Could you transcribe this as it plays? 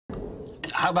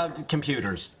How about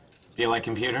computers? Do you like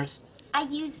computers? I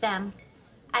use them.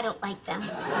 I don't like them.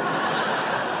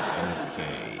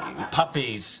 Okay.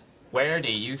 Puppies. Where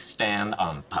do you stand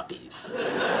on puppies?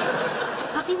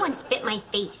 Puppy once bit my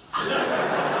face.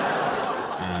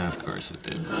 Of course it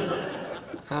did.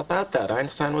 How about that?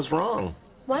 Einstein was wrong.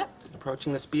 What?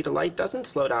 Approaching the speed of light doesn't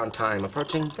slow down time.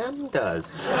 Approaching them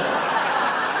does.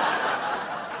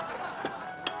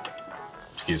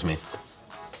 Excuse me.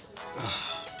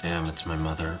 Oh, damn, it's my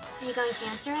mother. Are you going to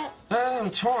answer it? I'm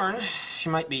torn. She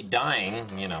might be dying.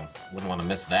 You know, wouldn't want to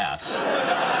miss that.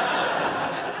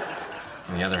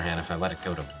 On the other hand, if I let it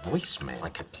go to voicemail, I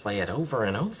could play it over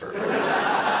and over.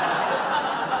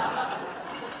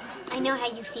 I know how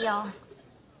you feel.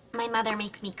 My mother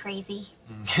makes me crazy.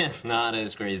 Not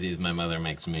as crazy as my mother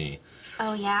makes me.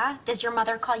 Oh, yeah? Does your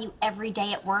mother call you every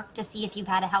day at work to see if you've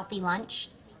had a healthy lunch?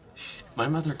 My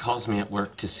mother calls me at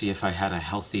work to see if I had a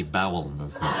healthy bowel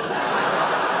movement.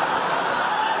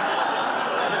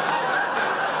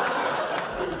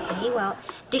 Okay, well,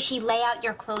 does she lay out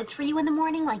your clothes for you in the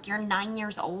morning like you're 9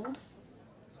 years old?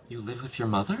 You live with your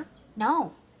mother?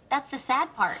 No, that's the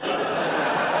sad part.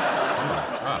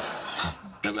 Oh.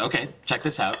 Okay, check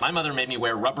this out. My mother made me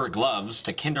wear rubber gloves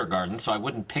to kindergarten so I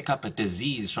wouldn't pick up a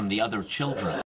disease from the other children.